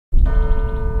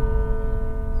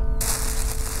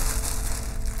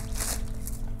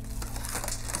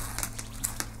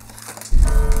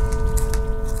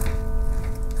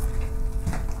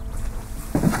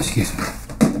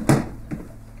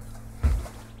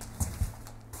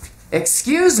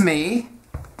Excuse me?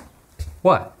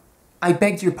 What? I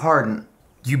begged your pardon.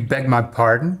 You beg my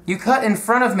pardon? You cut in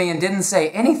front of me and didn't say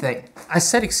anything. I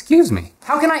said excuse me.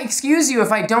 How can I excuse you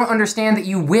if I don't understand that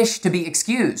you wish to be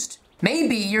excused?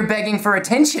 Maybe you're begging for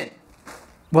attention.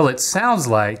 Well, it sounds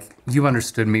like you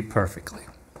understood me perfectly.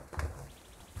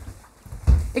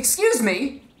 Excuse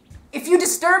me? If you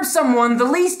disturb someone, the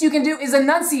least you can do is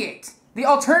enunciate. The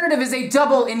alternative is a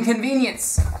double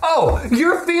inconvenience. Oh,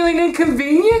 you're feeling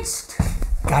inconvenienced?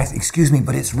 Guys, excuse me,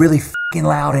 but it's really f***ing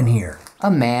loud in here. A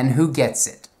man who gets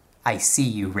it. I see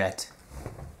you, Rhett.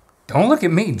 Don't look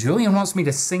at me. Julian wants me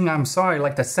to sing I'm Sorry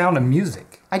like the Sound of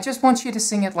Music. I just want you to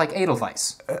sing it like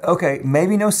Edelweiss. Okay,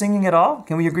 maybe no singing at all?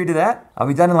 Can we agree to that? I'll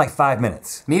be done in like 5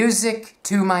 minutes. Music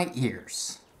to my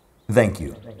ears. Thank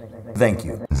you. Thank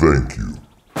you. Thank you.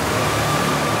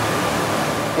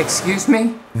 Excuse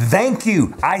me? Thank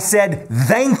you. I said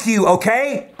thank you,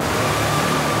 okay?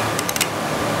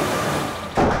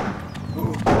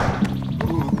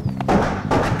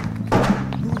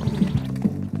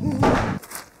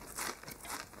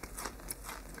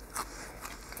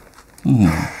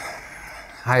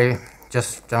 I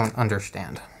just don't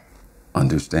understand.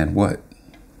 Understand what?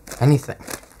 Anything.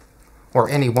 Or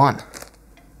anyone.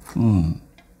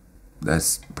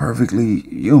 That's perfectly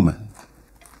human.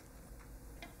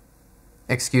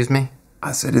 Excuse me?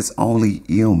 I said it's only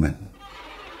human.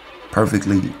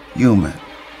 Perfectly human.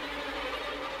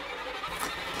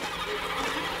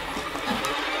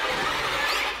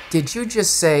 Did you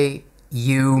just say,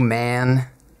 you man?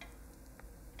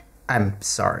 I'm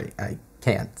sorry, I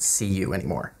can't see you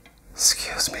anymore.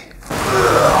 Excuse me.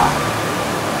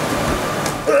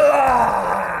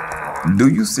 Do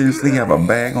you seriously have a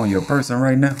bag on your person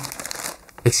right now?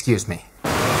 Excuse me.